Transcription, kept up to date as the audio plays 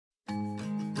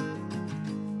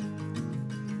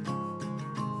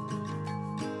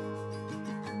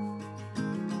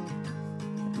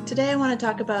Today I want to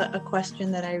talk about a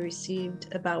question that I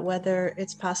received about whether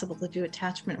it's possible to do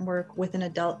attachment work with an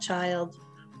adult child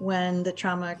when the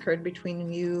trauma occurred between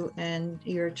you and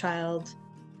your child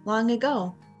long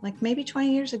ago, like maybe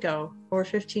 20 years ago or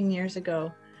 15 years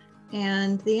ago.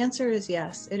 And the answer is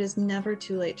yes, it is never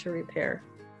too late to repair.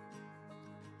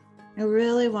 I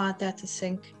really want that to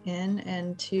sink in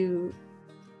and to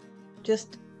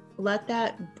just let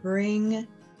that bring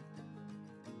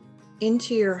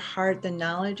into your heart the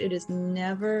knowledge it is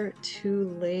never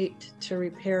too late to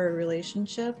repair a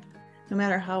relationship, no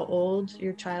matter how old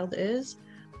your child is,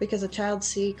 because a child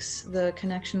seeks the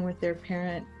connection with their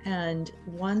parent, and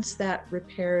once that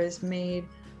repair is made,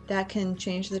 that can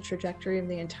change the trajectory of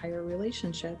the entire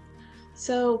relationship.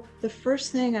 So the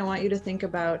first thing I want you to think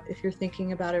about, if you're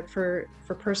thinking about it for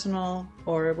personal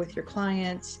or with your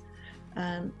clients,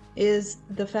 is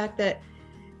the fact that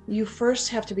you first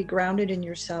have to be grounded in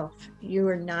yourself. You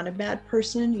are not a bad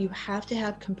person. You have to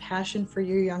have compassion for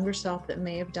your younger self that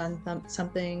may have done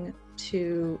something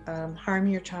to harm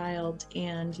your child,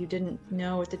 and you didn't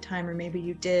know at the time, or maybe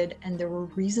you did, and there were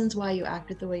reasons why you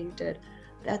acted the way you did.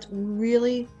 That's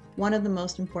really one of the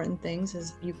most important things.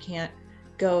 Is you can't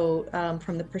go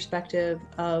from the perspective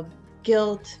of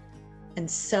guilt and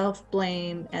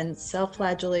self-blame and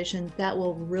self-flagellation. That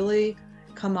will really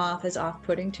come off as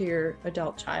off-putting to your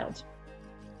adult child.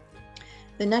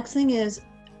 The next thing is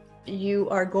you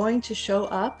are going to show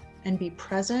up and be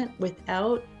present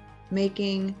without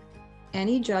making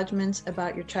any judgments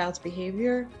about your child's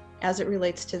behavior as it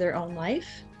relates to their own life.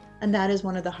 And that is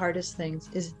one of the hardest things,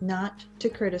 is not to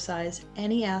criticize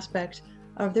any aspect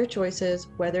of their choices,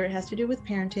 whether it has to do with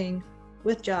parenting,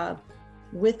 with job,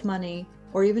 with money,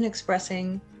 or even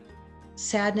expressing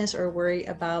sadness or worry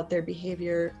about their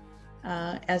behavior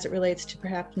as it relates to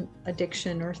perhaps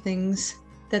addiction or things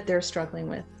that they're struggling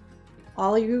with.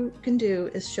 All you can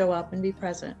do is show up and be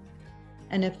present.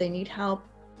 And if they need help,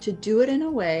 to do it in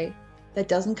a way that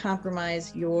doesn't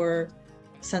compromise your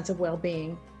sense of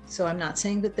well-being. So I'm not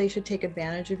saying that they should take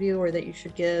advantage of you, or that you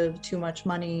should give too much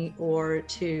money, or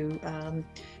to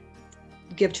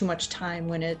give too much time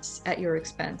when it's at your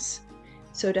expense.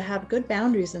 So to have good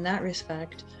boundaries in that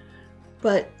respect.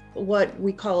 But what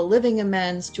we call a living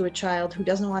amends to a child who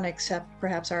doesn't want to accept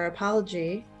perhaps our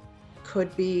apology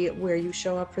could be where you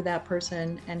show up for that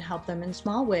person and help them in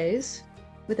small ways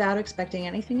without expecting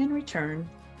anything in return.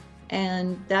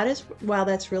 And that is, while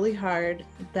that's really hard,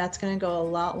 that's going to go a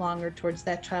lot longer towards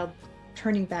that child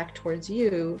turning back towards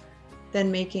you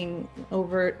than making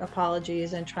overt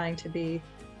apologies and trying to be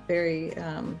very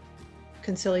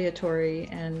conciliatory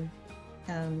and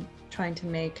trying to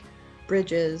make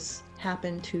bridges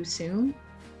happen too soon.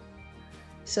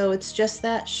 So it's just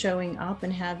that showing up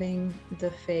and having the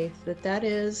faith that that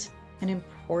is an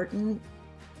important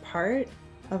part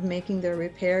of making the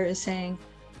repair, is saying,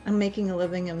 I'm making a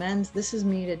living amends. This is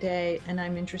me today, and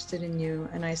I'm interested in you,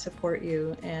 and I support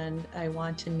you, and I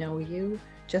want to know you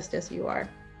just as you are.